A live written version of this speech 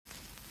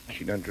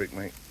She don't drink,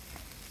 mate.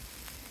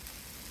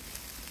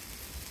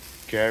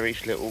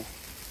 Gary's little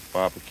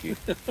barbecue.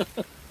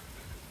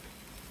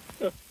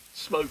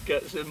 Smoke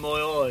gets in my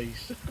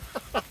eyes.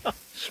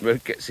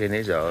 Smoke gets in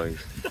his eyes.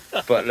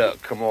 But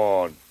look, come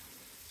on.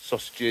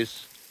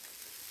 Sausages.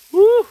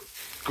 Woo!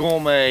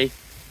 Gourmet.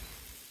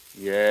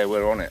 Yeah,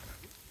 we're on it.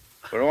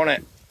 We're on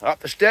it. Up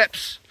the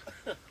steps.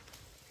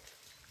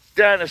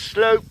 Down the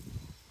slope.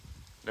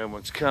 No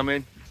one's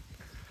coming.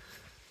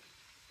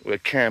 We're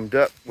cammed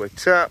up. We're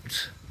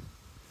tapped.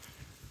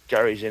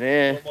 Gary's in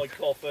here. Want my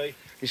coffee?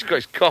 He's got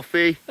his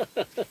coffee.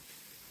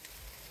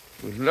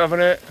 We're loving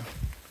it.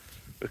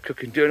 We're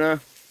cooking dinner.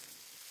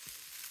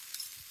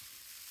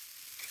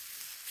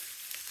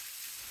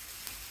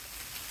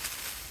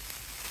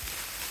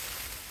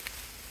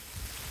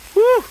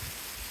 Woo!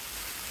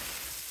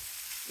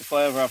 If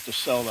I ever have to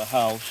sell the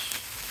house,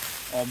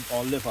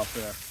 I'll live up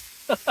there.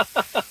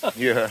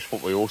 Yeah, that's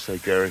what we all say,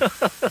 Gary. Do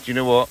you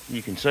know what?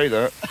 You can say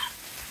that,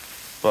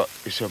 but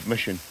it's a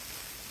mission.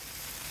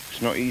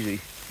 It's not easy.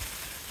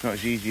 It's not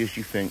as easy as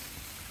you think.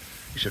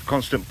 It's a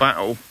constant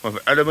battle of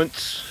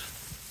elements,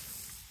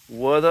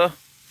 weather,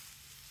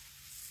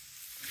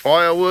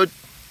 firewood,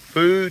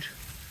 food.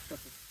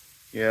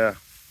 Yeah.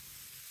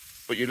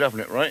 But you're loving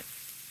it, right?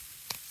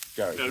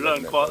 Gary's I've loving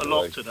learned it, quite by a the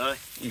lot way. today.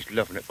 He's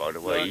loving it, by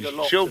the way. Learned a He's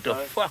lot chilled the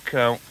today. fuck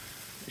out.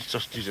 His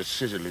sausages are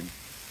sizzling.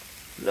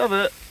 Love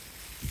it.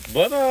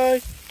 Bye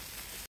bye.